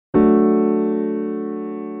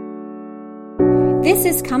This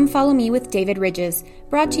is Come Follow Me with David Ridges,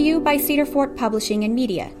 brought to you by Cedar Fort Publishing and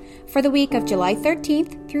Media, for the week of July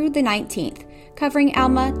 13th through the 19th, covering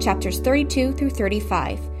Alma chapters 32 through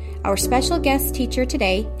 35. Our special guest teacher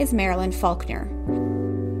today is Marilyn Faulkner.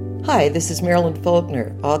 Hi, this is Marilyn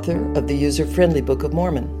Faulkner, author of the user-friendly Book of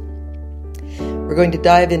Mormon. We're going to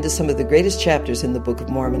dive into some of the greatest chapters in the Book of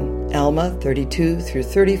Mormon, Alma 32 through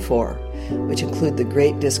 34, which include the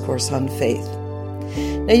great discourse on faith.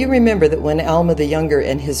 Now you remember that when Alma the Younger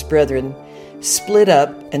and his brethren split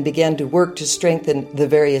up and began to work to strengthen the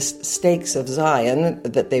various stakes of Zion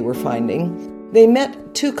that they were finding, they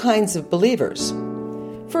met two kinds of believers.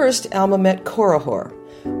 First, Alma met Korihor,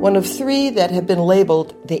 one of three that have been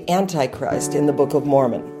labeled the Antichrist in the Book of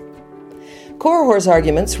Mormon. Korihor's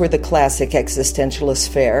arguments were the classic existentialist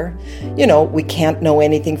fare. You know, we can't know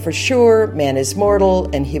anything for sure, man is mortal,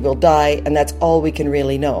 and he will die, and that's all we can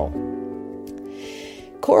really know.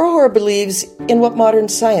 Korihor believes in what modern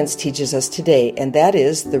science teaches us today, and that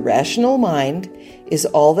is the rational mind is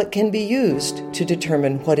all that can be used to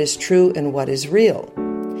determine what is true and what is real.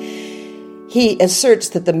 He asserts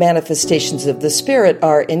that the manifestations of the Spirit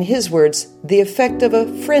are, in his words, the effect of a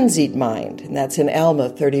frenzied mind, and that's in Alma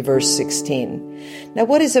 30, verse 16. Now,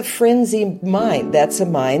 what is a frenzied mind? That's a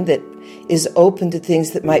mind that is open to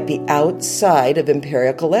things that might be outside of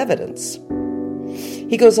empirical evidence.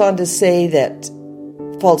 He goes on to say that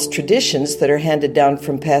false traditions that are handed down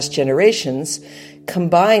from past generations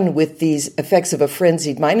combine with these effects of a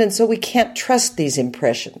frenzied mind, and so we can't trust these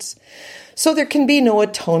impressions. So there can be no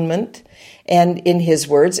atonement, and in his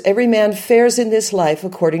words, every man fares in this life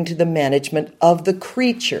according to the management of the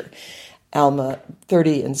creature. Alma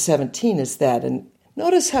 30 and 17 is that. And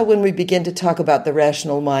notice how when we begin to talk about the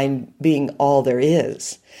rational mind being all there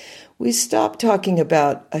is, we stop talking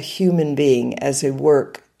about a human being as a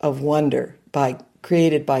work of wonder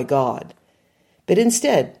created by God, but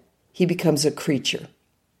instead he becomes a creature.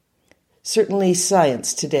 Certainly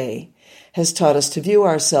science today has taught us to view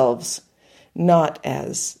ourselves not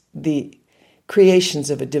as the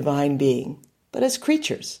creations of a divine being, but as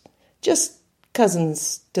creatures, just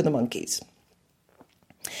cousins to the monkeys.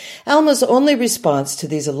 Alma's only response to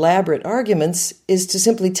these elaborate arguments is to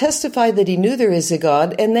simply testify that he knew there is a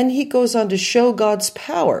God, and then he goes on to show God's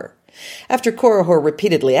power. After Korihor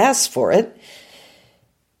repeatedly asks for it,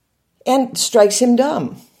 and strikes him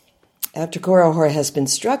dumb. After Korihor has been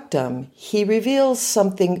struck dumb, he reveals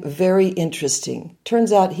something very interesting.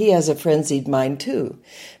 Turns out he has a frenzied mind too,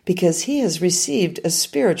 because he has received a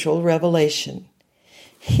spiritual revelation.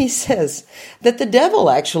 He says that the devil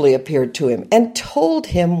actually appeared to him and told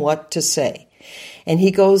him what to say. And he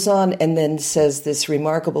goes on and then says this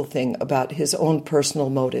remarkable thing about his own personal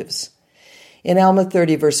motives. In Alma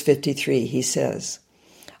 30, verse 53, he says,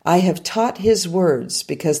 I have taught his words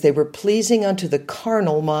because they were pleasing unto the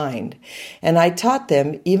carnal mind, and I taught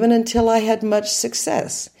them even until I had much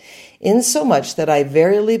success, insomuch that I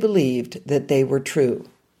verily believed that they were true.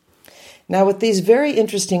 Now, with these very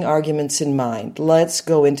interesting arguments in mind, let's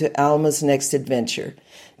go into Alma's next adventure,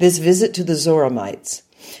 this visit to the Zoramites.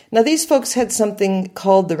 Now, these folks had something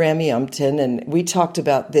called the Rameumptom, and we talked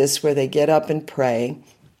about this, where they get up and pray.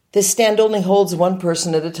 This stand only holds one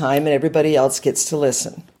person at a time, and everybody else gets to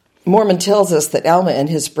listen. Mormon tells us that Alma and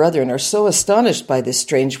his brethren are so astonished by this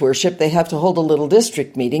strange worship, they have to hold a little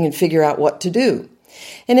district meeting and figure out what to do.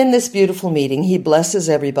 And in this beautiful meeting, he blesses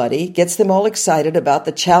everybody, gets them all excited about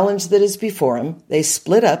the challenge that is before him. They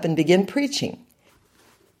split up and begin preaching.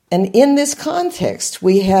 And in this context,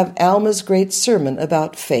 we have Alma's great sermon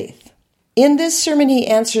about faith. In this sermon, he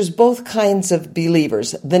answers both kinds of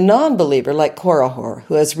believers, the non-believer like Korihor,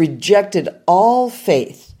 who has rejected all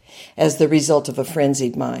faith as the result of a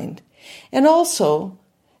frenzied mind, and also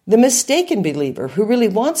the mistaken believer who really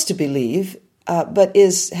wants to believe, but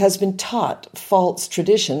has been taught false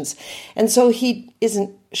traditions, and so he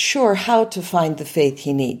isn't sure how to find the faith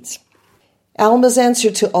he needs. Alma's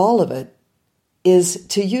answer to all of it is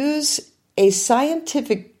to use a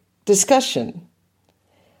scientific discussion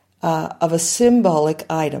of a symbolic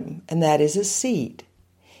item, and that is a seed.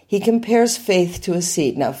 He compares faith to a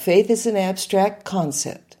seed. Now, faith is an abstract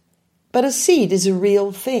concept, but a seed is a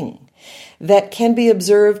real thing that can be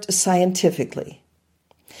observed scientifically.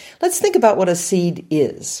 Let's think about what a seed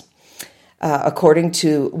is. According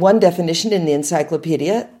to one definition in the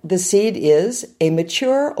encyclopedia, the seed is a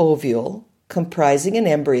mature ovule comprising an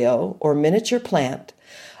embryo or miniature plant,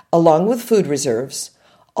 along with food reserves,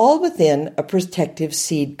 all within a protective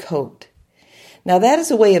seed coat. Now, that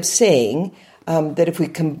is a way of saying that if we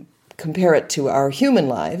compare it to our human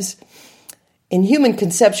lives, In human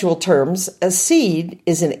conceptual terms, a seed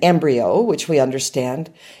is an embryo, which we understand,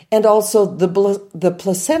 and also the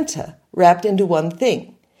placenta wrapped into one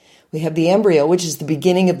thing. We have the embryo, which is the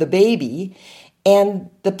beginning of the baby, and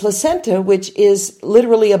the placenta, which is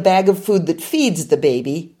literally a bag of food that feeds the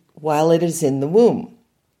baby while it is in the womb.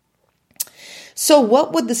 So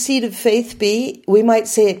what would the seed of faith be? We might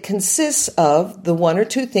say it consists of the one or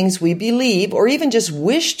two things we believe, or even just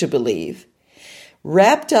wish to believe,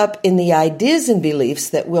 wrapped up in the ideas and beliefs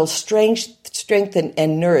that will strengthen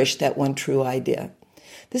and nourish that one true idea.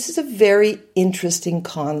 This is a very interesting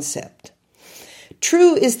concept.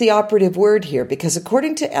 True is the operative word here, because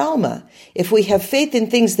according to Alma, if we have faith in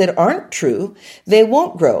things that aren't true, they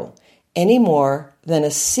won't grow any more than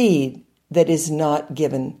a seed that is not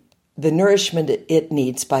given the nourishment it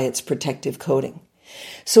needs by its protective coating.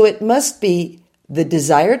 So it must be the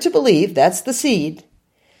desire to believe, that's the seed,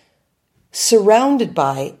 surrounded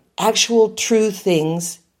by actual true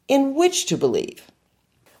things in which to believe.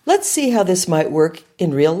 Let's see how this might work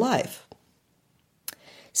in real life.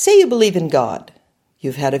 Say you believe in God.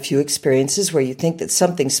 You've had a few experiences where you think that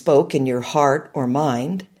something spoke in your heart or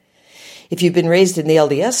mind. If you've been raised in the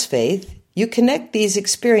LDS faith, you connect these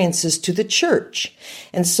experiences to the church,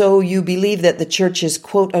 and so you believe that the church is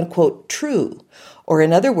quote-unquote true, or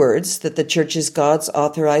in other words, that the church is God's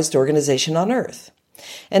authorized organization on earth.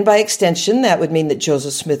 And by extension, that would mean that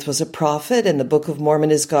Joseph Smith was a prophet and the Book of Mormon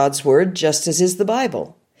is God's word, just as is the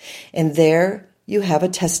Bible. And there you have a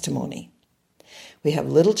testimony. We have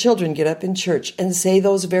little children get up in church and say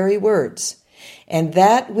those very words, and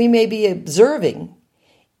that we may be observing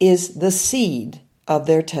is the seed of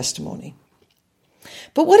their testimony.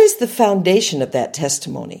 But what is the foundation of that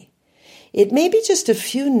testimony? It may be just a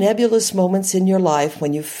few nebulous moments in your life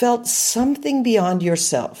when you felt something beyond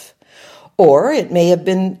yourself. Or it may have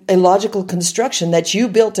been a logical construction that you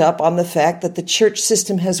built up on the fact that the church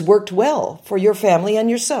system has worked well for your family and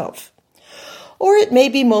yourself. Or it may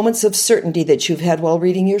be moments of certainty that you've had while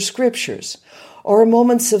reading your scriptures, or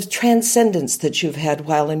moments of transcendence that you've had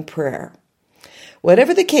while in prayer.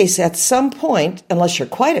 Whatever the case, at some point, unless you're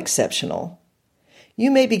quite exceptional, you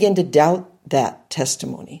may begin to doubt that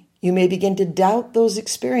testimony. You may begin to doubt those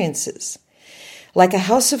experiences. Like a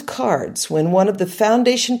house of cards, when one of the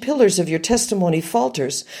foundation pillars of your testimony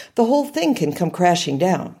falters, the whole thing can come crashing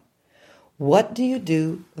down. What do you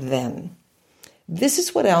do then? This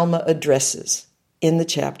is what Alma addresses in the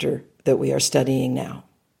chapter that we are studying now.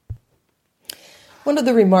 One of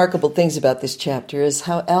the remarkable things about this chapter is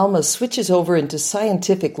how Alma switches over into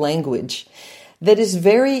scientific language that is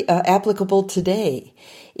very applicable today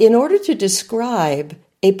in order to describe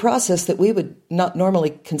a process that we would not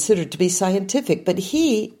normally consider to be scientific, but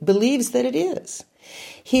he believes that it is.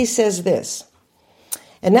 He says this,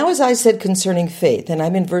 "And now as I said concerning faith," and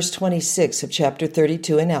I'm in verse 26 of chapter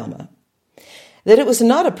 32 in Alma, "that it was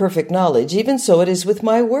not a perfect knowledge, even so it is with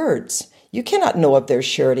my words. You cannot know of their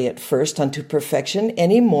surety at first unto perfection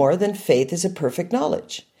any more than faith is a perfect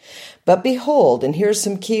knowledge. But behold," and here's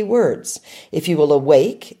some key words, "if you will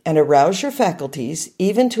awake and arouse your faculties,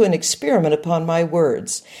 even to an experiment upon my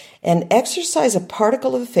words, and exercise a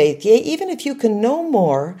particle of faith, yea, even if you can no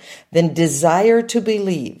more than desire to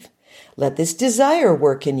believe, let this desire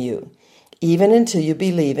work in you, even until you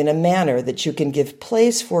believe in a manner that you can give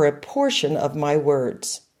place for a portion of my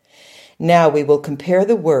words. Now we will compare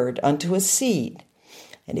the word unto a seed.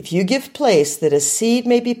 And if you give place that a seed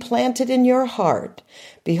may be planted in your heart,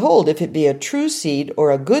 behold, if it be a true seed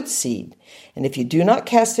or a good seed, and if you do not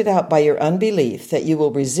cast it out by your unbelief, that you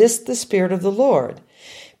will resist the Spirit of the Lord,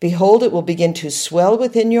 behold, it will begin to swell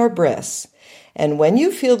within your breasts. And when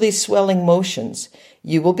you feel these swelling motions,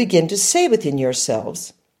 you will begin to say within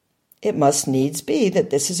yourselves, it must needs be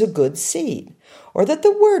that this is a good seed, or that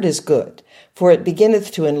the word is good, for it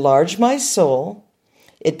beginneth to enlarge my soul,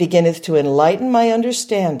 it beginneth to enlighten my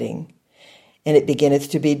understanding, and it beginneth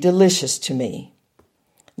to be delicious to me.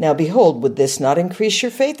 Now behold, would this not increase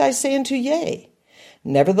your faith? I say unto yea.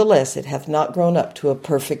 Nevertheless, it hath not grown up to a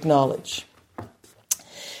perfect knowledge."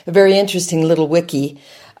 A very interesting little wiki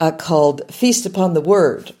called Feast Upon the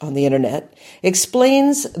Word on the internet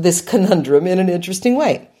explains this conundrum in an interesting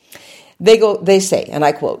way. They say, and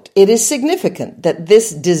I quote, "It is significant that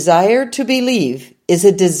this desire to believe is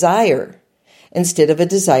a desire instead of a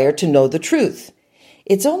desire to know the truth.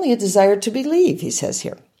 It's only a desire to believe," he says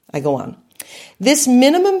here. I go on. "This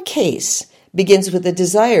minimum case begins with a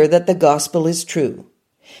desire that the gospel is true.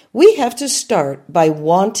 We have to start by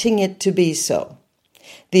wanting it to be so.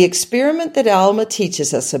 The experiment that Alma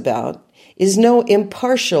teaches us about is no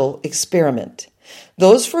impartial experiment,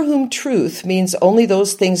 Those for whom truth means only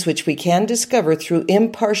those things which we can discover through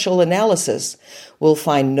impartial analysis will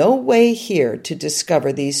find no way here to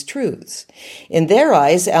discover these truths. In their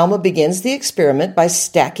eyes, Alma begins the experiment by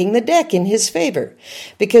stacking the deck in his favor,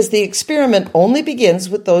 because the experiment only begins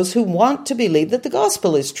with those who want to believe that the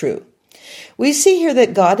gospel is true. We see here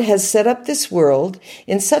that God has set up this world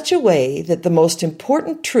in such a way that the most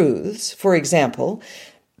important truths, for example,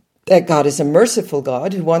 that God is a merciful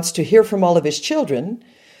God who wants to hear from all of his children,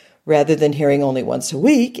 rather than hearing only once a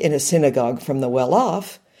week in a synagogue from the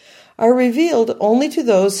well-off, are revealed only to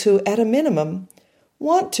those who, at a minimum,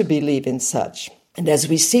 want to believe in such. And as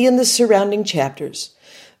we see in the surrounding chapters,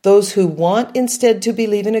 those who want instead to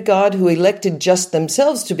believe in a God who elected just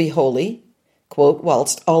themselves to be holy, quote,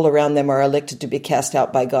 whilst all around them are elected to be cast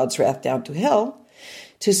out by God's wrath down to hell,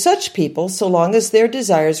 to such people, so long as their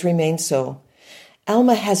desires remain so,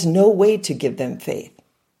 Alma has no way to give them faith.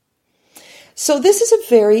 So this is a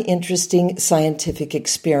very interesting scientific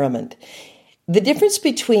experiment. The difference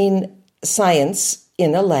between science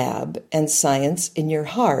in a lab and science in your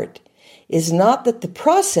heart is not that the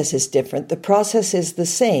process is different. The process is the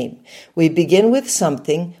same. We begin with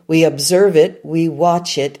something, we observe it, we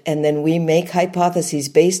watch it, and then we make hypotheses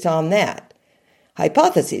based on that.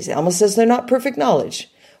 Hypotheses, Alma says they're not perfect knowledge,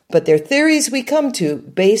 but they're theories we come to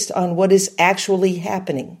based on what is actually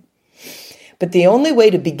happening. But the only way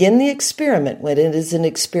to begin the experiment, when it is an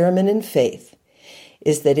experiment in faith,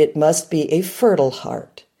 is that it must be a fertile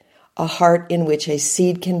heart, a heart in which a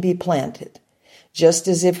seed can be planted. Just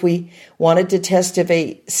as if we wanted to test if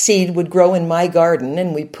a seed would grow in my garden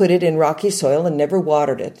and we put it in rocky soil and never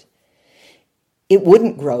watered it, it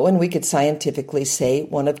wouldn't grow, and we could scientifically say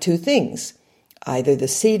one of two things. Either the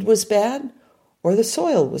seed was bad or the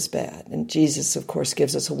soil was bad. And Jesus, of course,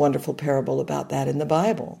 gives us a wonderful parable about that in the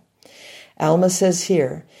Bible. Alma says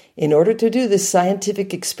here, in order to do this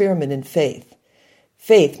scientific experiment in faith,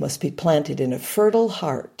 faith must be planted in a fertile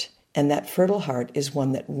heart, and that fertile heart is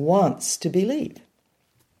one that wants to believe.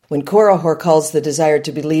 When Korihor calls the desire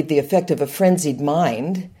to believe the effect of a frenzied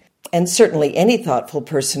mind, and certainly any thoughtful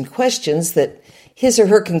person questions that his or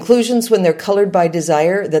her conclusions, when they're colored by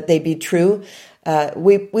desire, that they be true,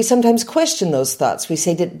 we sometimes question those thoughts. We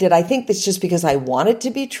say, did I think this just because I want it to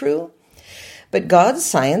be true? But God's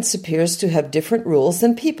science appears to have different rules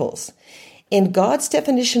than people's. In God's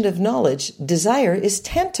definition of knowledge, desire is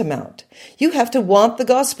tantamount. You have to want the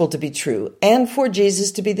gospel to be true and for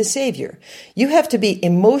Jesus to be the Savior. You have to be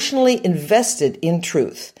emotionally invested in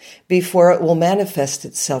truth before it will manifest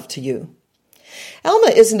itself to you.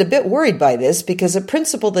 Alma isn't a bit worried by this because a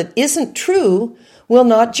principle that isn't true will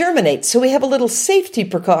not germinate. So we have a little safety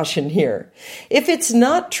precaution here. If it's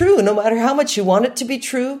not true, no matter how much you want it to be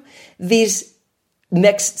true, these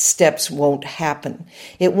next steps won't happen.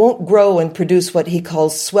 It won't grow and produce what he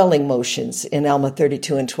calls swelling motions in Alma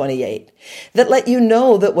 32 and 28 that let you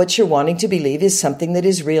know that what you're wanting to believe is something that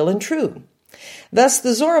is real and true. Thus,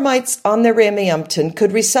 the Zoramites on their Rameyumpton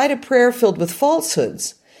could recite a prayer filled with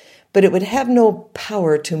falsehoods, but it would have no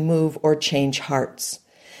power to move or change hearts.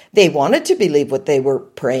 They wanted to believe what they were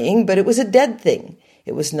praying, but it was a dead thing.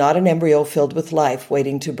 It was not an embryo filled with life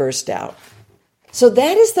waiting to burst out. So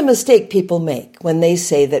that is the mistake people make when they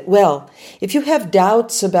say that, well, if you have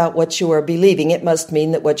doubts about what you are believing, it must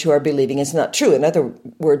mean that what you are believing is not true. In other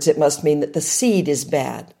words, it must mean that the seed is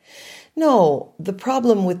bad. No, the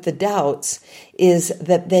problem with the doubts is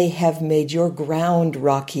that they have made your ground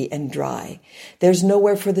rocky and dry. There's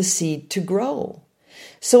nowhere for the seed to grow.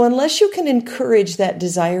 So unless you can encourage that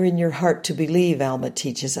desire in your heart to believe, Alma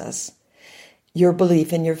teaches us, your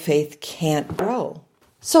belief in your faith can't grow.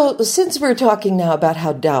 So since we're talking now about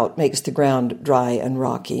how doubt makes the ground dry and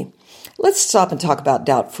rocky, let's stop and talk about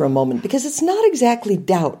doubt for a moment, because it's not exactly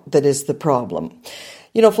doubt that is the problem.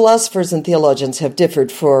 You know, philosophers and theologians have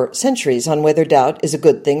differed for centuries on whether doubt is a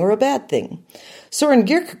good thing or a bad thing. Soren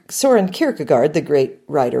Kierkegaard, the great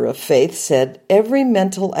writer of faith, said, "Every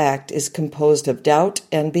mental act is composed of doubt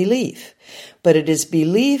and belief, but it is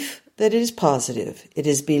belief that it is positive. It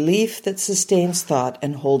is belief that sustains thought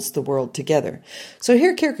and holds the world together." So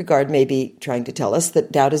here Kierkegaard may be trying to tell us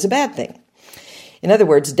that doubt is a bad thing. In other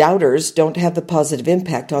words, doubters don't have the positive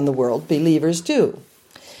impact on the world believers do.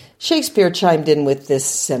 Shakespeare chimed in with this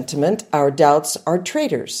sentiment, "Our doubts are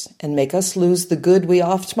traitors and make us lose the good we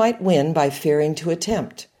oft might win by fearing to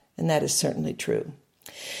attempt." And that is certainly true.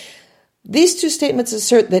 These two statements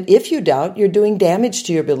assert that if you doubt, you're doing damage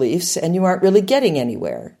to your beliefs and you aren't really getting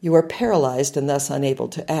anywhere. You are paralyzed and thus unable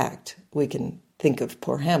to act. We can think of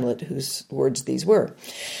poor Hamlet, whose words these were.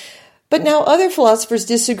 But now other philosophers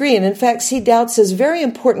disagree and in fact see doubts as very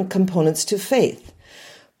important components to faith.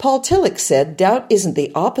 Paul Tillich said, doubt isn't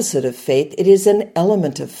the opposite of faith, it is an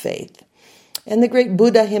element of faith. And the great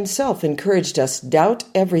Buddha himself encouraged us, doubt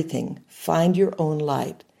everything, find your own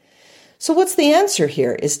light. So what's the answer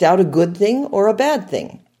here? Is doubt a good thing or a bad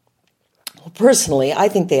thing? Well, personally, I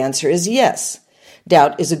think the answer is yes.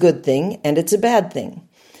 Doubt is a good thing and it's a bad thing.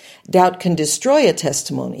 Doubt can destroy a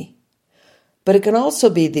testimony, but it can also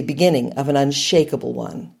be the beginning of an unshakable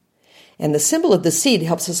one. And the symbol of the seed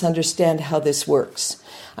helps us understand how this works.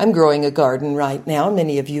 I'm growing a garden right now,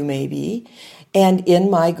 many of you may be, and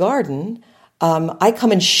in my garden, I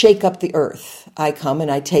come and shake up the earth. I come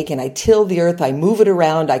and I take and I till the earth, I move it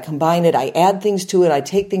around, I combine it, I add things to it, I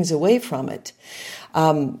take things away from it.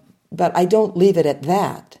 But I don't leave it at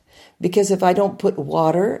that. Because if I don't put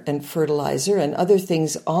water and fertilizer and other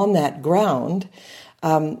things on that ground,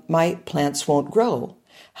 my plants won't grow.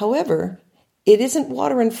 However, it isn't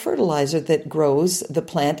water and fertilizer that grows the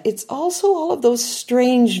plant. It's also all of those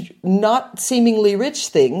strange, not seemingly rich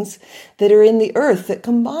things that are in the earth that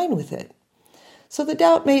combine with it. So the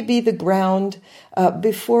doubt may be the ground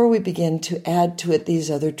before we begin to add to it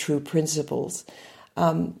these other true principles.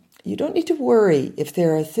 You don't need to worry if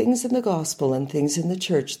there are things in the gospel and things in the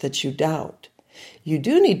church that you doubt. You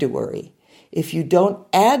do need to worry if you don't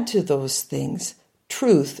add to those things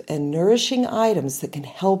truth and nourishing items that can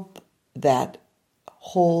help that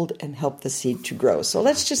hold and help the seed to grow. So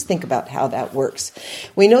let's just think about how that works.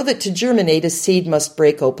 We know that to germinate, a seed must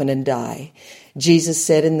break open and die. Jesus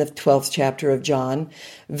said in the 12th chapter of John,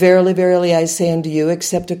 "Verily, verily, I say unto you,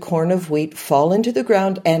 except a corn of wheat fall into the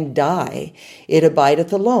ground and die, it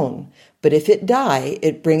abideth alone. But if it die,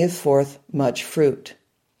 it bringeth forth much fruit."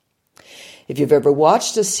 If you've ever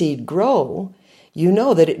watched a seed grow, you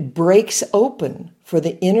know that it breaks open for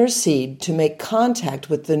the inner seed to make contact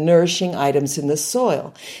with the nourishing items in the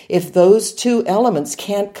soil. If those two elements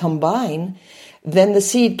can't combine, then the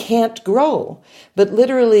seed can't grow. But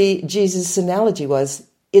literally, Jesus' analogy was,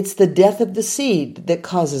 it's the death of the seed that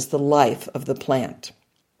causes the life of the plant.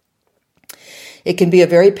 It can be a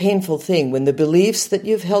very painful thing when the beliefs that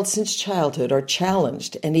you've held since childhood are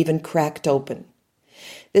challenged and even cracked open.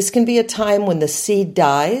 This can be a time when the seed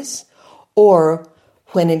dies, or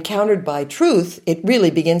when encountered by truth, it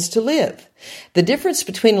really begins to live. The difference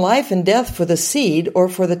between life and death for the seed or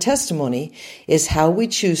for the testimony is how we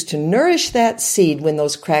choose to nourish that seed when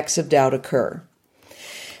those cracks of doubt occur.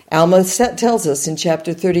 Alma tells us in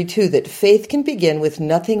chapter 32 that faith can begin with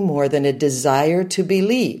nothing more than a desire to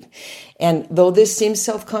believe. And though this seems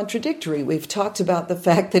self-contradictory, we've talked about the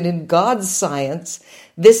fact that in God's science,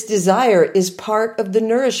 this desire is part of the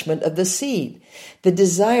nourishment of the seed, the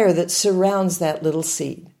desire that surrounds that little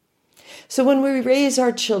seed. So when we raise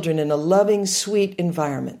our children in a loving, sweet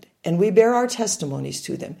environment, and we bear our testimonies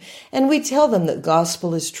to them, and we tell them that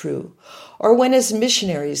gospel is true, or when as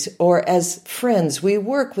missionaries or as friends we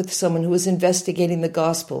work with someone who is investigating the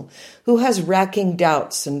gospel, who has racking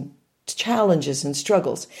doubts and challenges and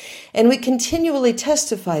struggles, and we continually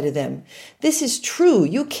testify to them, this is true,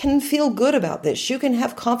 you can feel good about this, you can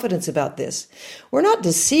have confidence about this. We're not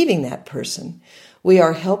deceiving that person. We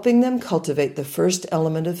are helping them cultivate the first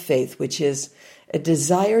element of faith, which is a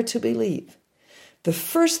desire to believe. The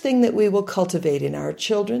first thing that we will cultivate in our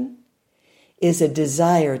children is a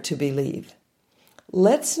desire to believe.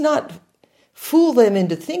 Let's not fool them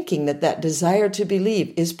into thinking that that desire to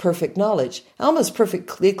believe is perfect knowledge. Alma's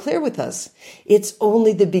perfectly clear with us. It's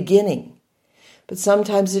only the beginning. But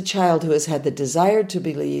sometimes a child who has had the desire to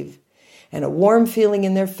believe and a warm feeling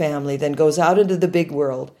in their family then goes out into the big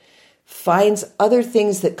world, finds other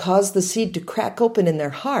things that cause the seed to crack open in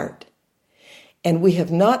their heart, and we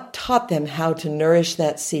have not taught them how to nourish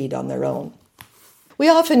that seed on their own. We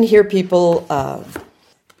often hear people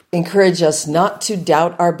encourage us not to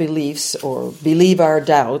doubt our beliefs or believe our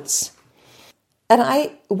doubts. And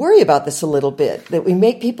I worry about this a little bit, that we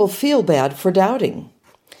make people feel bad for doubting.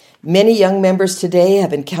 Many young members today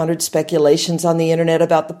have encountered speculations on the internet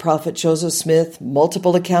about the prophet Joseph Smith,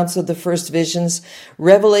 multiple accounts of the first visions,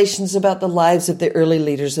 revelations about the lives of the early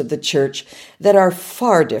leaders of the church that are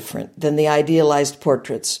far different than the idealized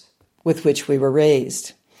portraits with which we were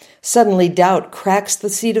raised. Suddenly, doubt cracks the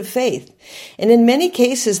seed of faith. And in many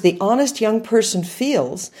cases, the honest young person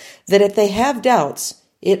feels that if they have doubts,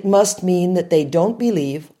 it must mean that they don't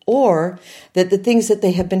believe or that the things that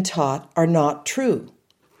they have been taught are not true.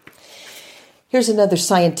 Here's another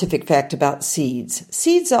scientific fact about seeds.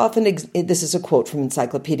 Seeds often, this is a quote from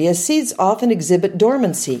Encyclopedia, seeds often exhibit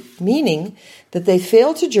dormancy, meaning that they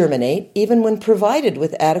fail to germinate even when provided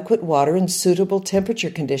with adequate water and suitable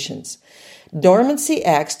temperature conditions. Dormancy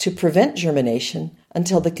acts to prevent germination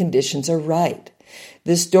until the conditions are right.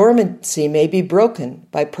 This dormancy may be broken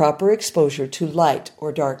by proper exposure to light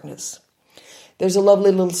or darkness. There's a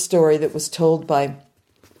lovely little story that was told by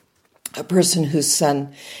a person whose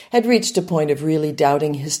son had reached a point of really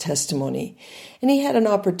doubting his testimony. And he had an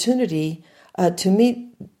opportunity to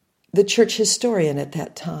meet the church historian at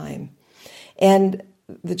that time. And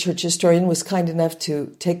the church historian was kind enough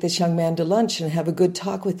to take this young man to lunch and have a good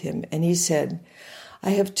talk with him. And he said, "I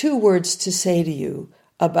have 2 words to say to you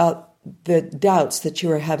about the doubts that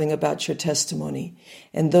you are having about your testimony.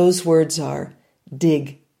 And those words are,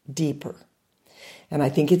 dig deeper." And I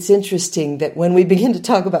think it's interesting that when we begin to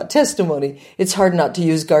talk about testimony, it's hard not to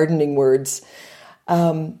use gardening words.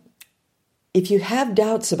 If you have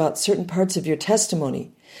doubts about certain parts of your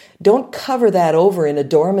testimony, don't cover that over in a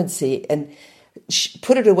dormancy and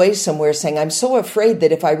put it away somewhere saying, "I'm so afraid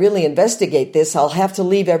that if I really investigate this, I'll have to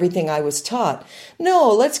leave everything I was taught." No,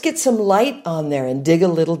 let's get some light on there and dig a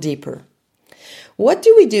little deeper. What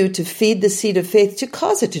do we do to feed the seed of faith to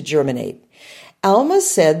cause it to germinate? Alma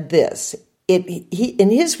said this, in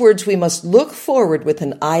his words, we must look forward with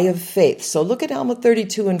an eye of faith. So look at Alma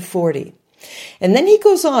 32 and 40. And then he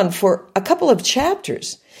goes on for a couple of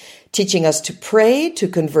chapters, teaching us to pray, to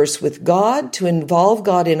converse with God, to involve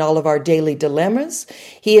God in all of our daily dilemmas.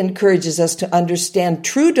 He encourages us to understand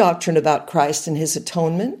true doctrine about Christ and his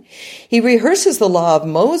atonement. He rehearses the law of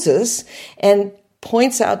Moses and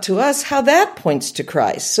points out to us how that points to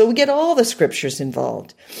Christ. So we get all the scriptures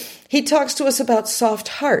involved. He talks to us about soft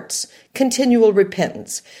hearts, continual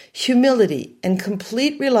repentance, humility, and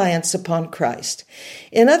complete reliance upon Christ.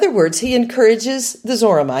 In other words, he encourages the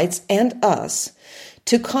Zoramites and us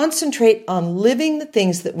to concentrate on living the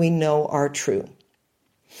things that we know are true.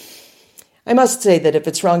 I must say that if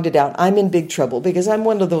it's wrong to doubt, I'm in big trouble because I'm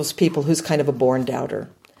one of those people who's kind of a born doubter.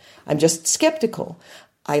 I'm just skeptical.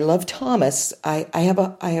 I love Thomas. Among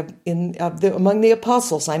the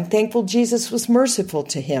apostles, I'm thankful Jesus was merciful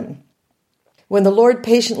to him. When the Lord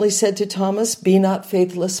patiently said to Thomas, "Be not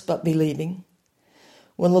faithless, but believing."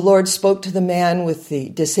 When the Lord spoke to the man with the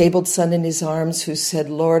disabled son in his arms who said,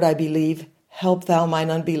 "Lord, I believe, help thou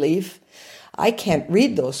mine unbelief." I can't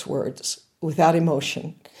read those words without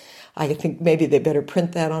emotion. I think maybe they better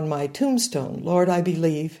print that on my tombstone. "Lord, I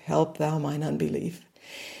believe, help thou mine unbelief."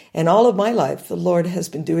 And all of my life, the Lord has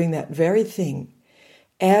been doing that very thing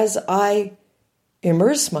as I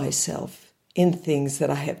immerse myself in things that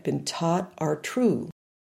I have been taught are true.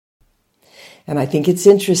 And I think it's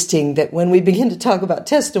interesting that when we begin to talk about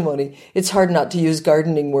testimony, it's hard not to use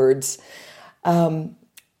gardening words.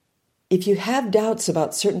 If you have doubts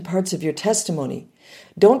about certain parts of your testimony,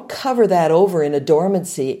 don't cover that over in a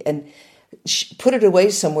dormancy and put it away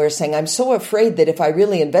somewhere saying, "I'm so afraid that if I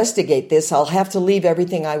really investigate this, I'll have to leave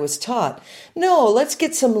everything I was taught." No, let's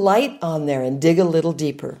get some light on there and dig a little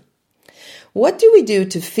deeper. What do we do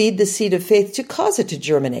to feed the seed of faith to cause it to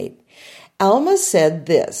germinate? Alma said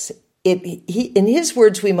this, in his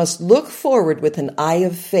words, we must look forward with an eye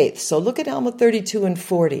of faith. So look at Alma 32 and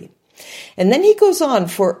 40. And then he goes on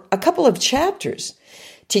for a couple of chapters,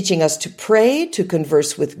 teaching us to pray, to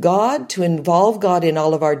converse with God, to involve God in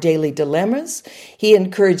all of our daily dilemmas. He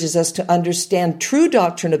encourages us to understand true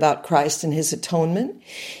doctrine about Christ and his atonement.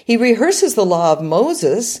 He rehearses the law of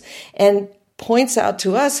Moses and points out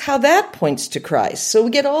to us how that points to Christ. So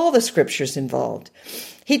we get all the scriptures involved.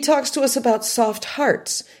 He talks to us about soft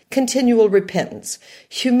hearts, continual repentance,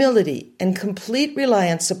 humility, and complete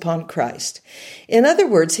reliance upon Christ. In other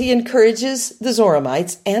words, he encourages the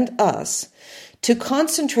Zoramites and us to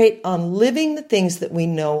concentrate on living the things that we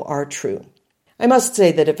know are true. I must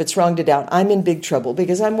say that if it's wrong to doubt, I'm in big trouble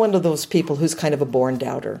because I'm one of those people who's kind of a born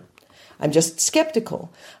doubter. I'm just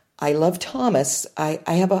skeptical. I love Thomas. Among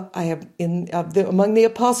the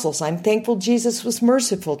apostles, I'm thankful Jesus was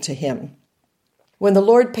merciful to him. When the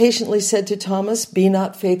Lord patiently said to Thomas, "Be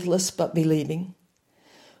not faithless, but believing."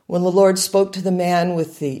 When the Lord spoke to the man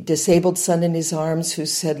with the disabled son in his arms who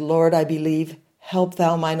said, "Lord, I believe, help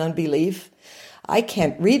thou mine unbelief." I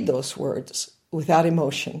can't read those words without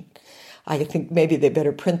emotion. I think maybe they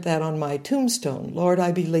better print that on my tombstone. "Lord,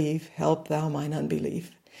 I believe, help thou mine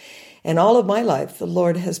unbelief." And all of my life, the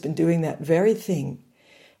Lord has been doing that very thing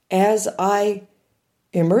as I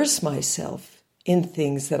immerse myself in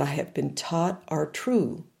things that I have been taught are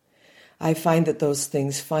true. I find that those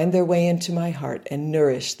things find their way into my heart and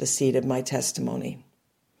nourish the seed of my testimony.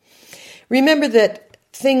 Remember that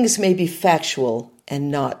things may be factual and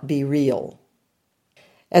not be real.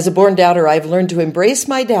 As a born doubter, I've learned to embrace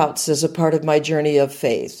my doubts as a part of my journey of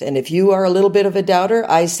faith. And if you are a little bit of a doubter,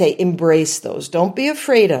 I say embrace those. Don't be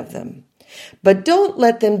afraid of them. But don't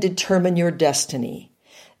let them determine your destiny.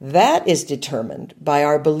 That is determined by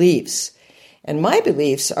our beliefs. And my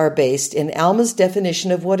beliefs are based in Alma's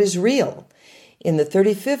definition of what is real. In the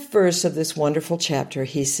 35th verse of this wonderful chapter,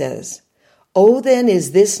 he says, "O then,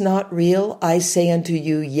 is this not real? I say unto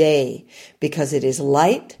you, yea, because it is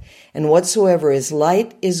light, and whatsoever is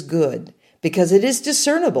light is good, because it is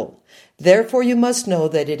discernible. Therefore you must know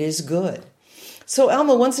that it is good." So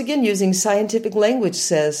Alma, once again using scientific language,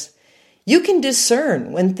 says, you can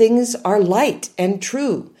discern when things are light and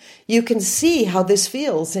true. You can see how this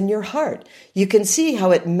feels in your heart. You can see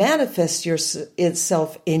how it manifests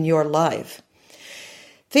itself in your life.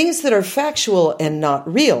 Things that are factual and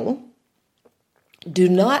not real do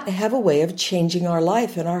not have a way of changing our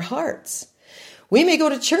life and our hearts. We may go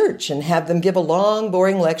to church and have them give a long,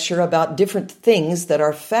 boring lecture about different things that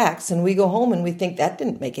are facts, and we go home and we think that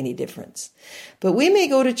didn't make any difference. But we may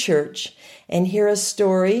go to church and hear a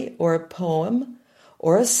story or a poem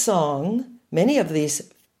or a song. Many of these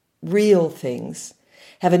real things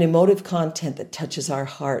have an emotive content that touches our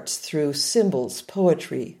hearts through symbols,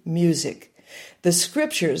 poetry, music. The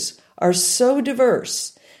scriptures are so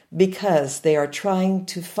diverse because they are trying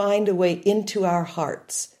to find a way into our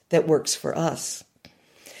hearts that works for us.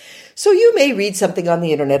 So you may read something on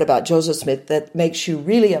the internet about Joseph Smith that makes you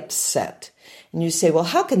really upset. And you say, well,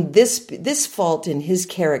 how can this fault in his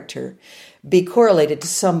character be correlated to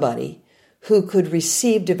somebody who could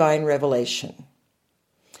receive divine revelation?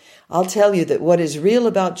 I'll tell you that what is real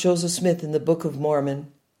about Joseph Smith in the Book of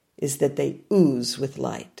Mormon is that they ooze with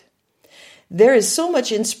light. There is so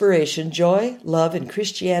much inspiration, joy, love, and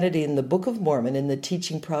Christianity in the Book of Mormon and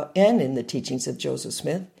in the teachings of Joseph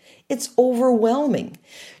Smith. It's overwhelming.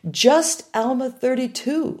 Just Alma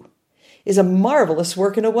 32 is a marvelous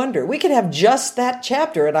work and a wonder. We could have just that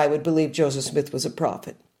chapter, and I would believe Joseph Smith was a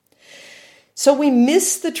prophet. So we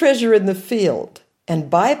miss the treasure in the field and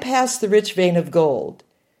bypass the rich vein of gold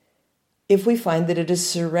if we find that it is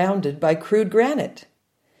surrounded by crude granite.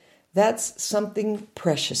 That's something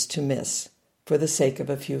precious to miss for the sake of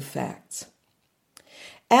a few facts.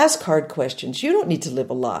 Ask hard questions. You don't need to live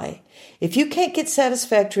a lie. If you can't get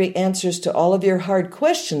satisfactory answers to all of your hard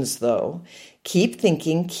questions, though, keep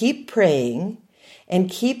thinking, keep praying, and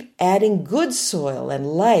keep adding good soil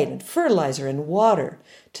and light and fertilizer and water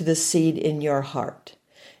to the seed in your heart.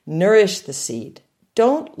 Nourish the seed.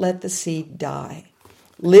 Don't let the seed die.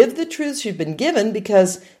 Live the truths you've been given,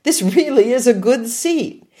 because this really is a good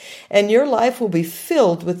seed, and your life will be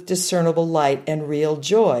filled with discernible light and real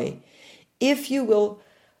joy if you will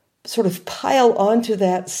sort of pile onto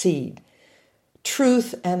that seed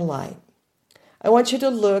truth and light. I want you to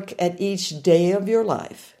look at each day of your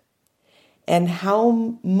life and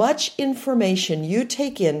how much information you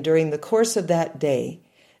take in during the course of that day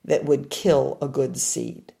that would kill a good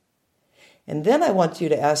seed. And then I want you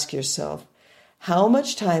to ask yourself, how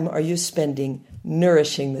much time are you spending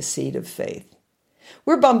nourishing the seed of faith?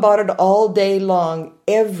 We're bombarded all day long,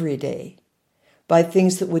 every day, by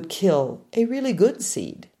things that would kill a really good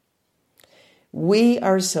seed. We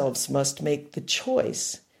ourselves must make the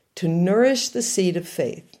choice to nourish the seed of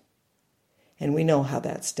faith. And we know how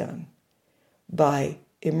that's done, by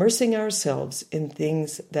immersing ourselves in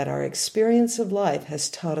things that our experience of life has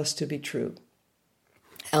taught us to be true.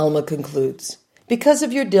 Alma concludes, because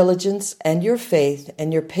of your diligence and your faith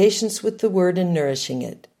and your patience with the word and nourishing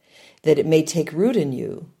it, that it may take root in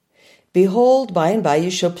you, behold, by and by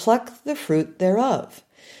you shall pluck the fruit thereof,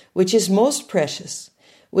 which is most precious,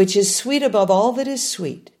 which is sweet above all that is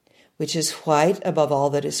sweet, which is white above all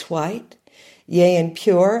that is white, yea, and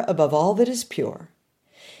pure above all that is pure.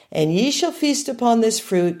 And ye shall feast upon this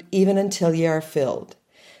fruit even until ye are filled,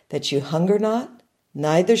 that you hunger not,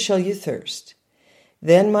 neither shall you thirst.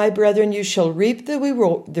 Then, my brethren, you shall reap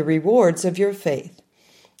the rewards of your faith,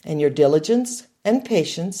 and your diligence and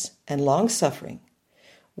patience and long-suffering,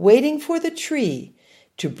 waiting for the tree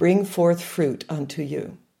to bring forth fruit unto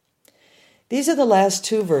you. These are the last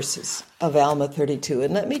two verses of Alma 32.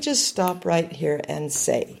 And let me just stop right here and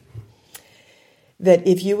say that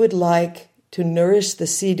if you would like to nourish the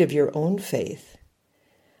seed of your own faith,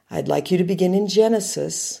 I'd like you to begin in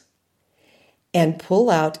Genesis and pull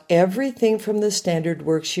out everything from the standard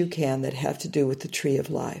works you can that have to do with the tree of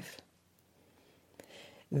life.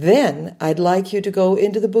 Then I'd like you to go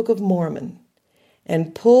into the Book of Mormon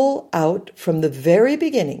and pull out from the very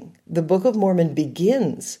beginning. The Book of Mormon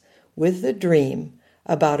begins with the dream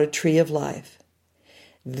about a tree of life.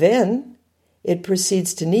 Then it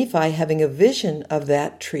proceeds to Nephi having a vision of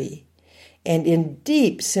that tree, and in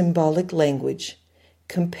deep symbolic language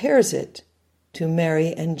compares it to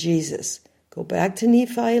Mary and Jesus. Go back to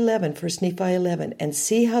Nephi 11, 1 Nephi 11, and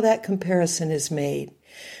see how that comparison is made.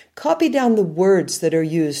 Copy down the words that are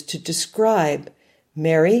used to describe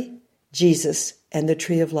Mary, Jesus, and the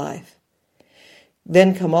tree of life.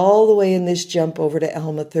 Then come all the way in this jump over to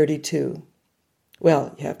Alma 32.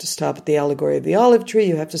 Well, you have to stop at the allegory of the olive tree.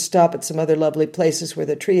 You have to stop at some other lovely places where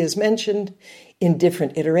the tree is mentioned in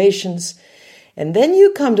different iterations. And then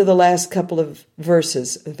you come to the last couple of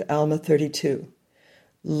verses of Alma 32.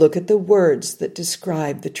 Look at the words that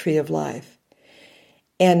describe the tree of life.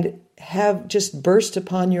 And have just burst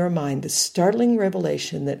upon your mind the startling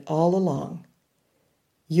revelation that all along,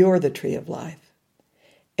 you're the tree of life.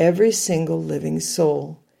 Every single living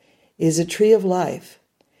soul is a tree of life.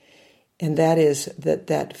 And that is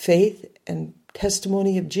that faith and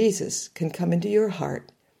testimony of Jesus can come into your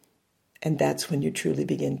heart. And that's when you truly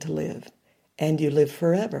begin to live. And you live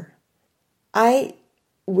forever. I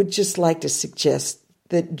would just like to suggest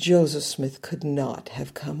that Joseph Smith could not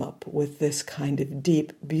have come up with this kind of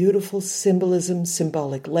deep, beautiful symbolism,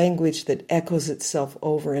 symbolic language that echoes itself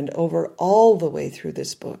over and over all the way through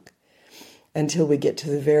this book until we get to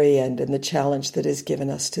the very end and the challenge that is given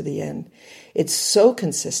us to the end. It's so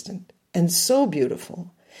consistent and so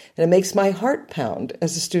beautiful. And it makes my heart pound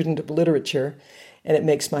as a student of literature, and it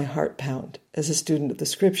makes my heart pound as a student of the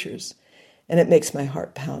scriptures, and it makes my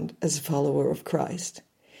heart pound as a follower of Christ.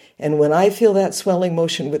 And when I feel that swelling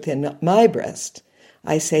motion within my breast,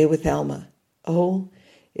 I say with Alma, oh,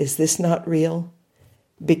 is this not real?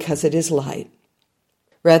 Because it is light.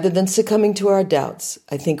 Rather than succumbing to our doubts,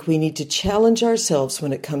 I think we need to challenge ourselves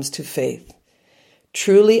when it comes to faith.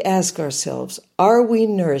 Truly ask ourselves, are we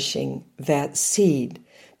nourishing that seed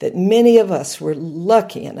that many of us were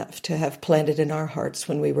lucky enough to have planted in our hearts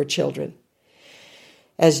when we were children?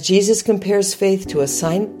 As Jesus compares faith to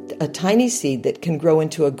a tiny seed that can grow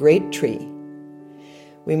into a great tree,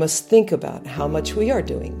 we must think about how much we are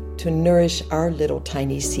doing to nourish our little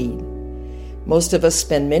tiny seed. Most of us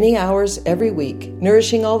spend many hours every week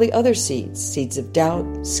nourishing all the other seeds of doubt,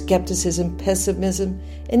 skepticism, pessimism,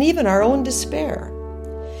 and even our own despair.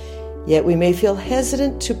 Yet we may feel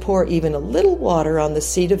hesitant to pour even a little water on the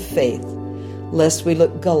seed of faith, lest we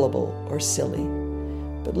look gullible or silly.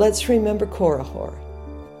 But let's remember Korihor.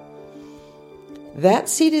 That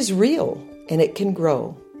seed is real, and it can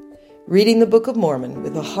grow. Reading the Book of Mormon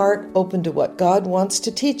with a heart open to what God wants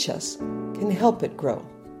to teach us can help it grow.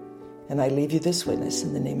 And I leave you this witness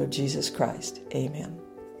in the name of Jesus Christ. Amen.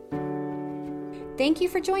 Thank you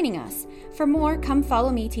for joining us. For more Come Follow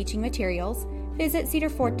Me teaching materials, visit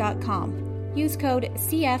cedarfort.com. Use code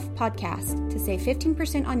CFPodcast to save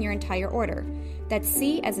 15% on your entire order. That's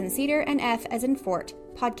C as in Cedar and F as in Fort,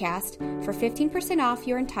 podcast, for 15% off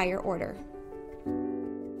your entire order.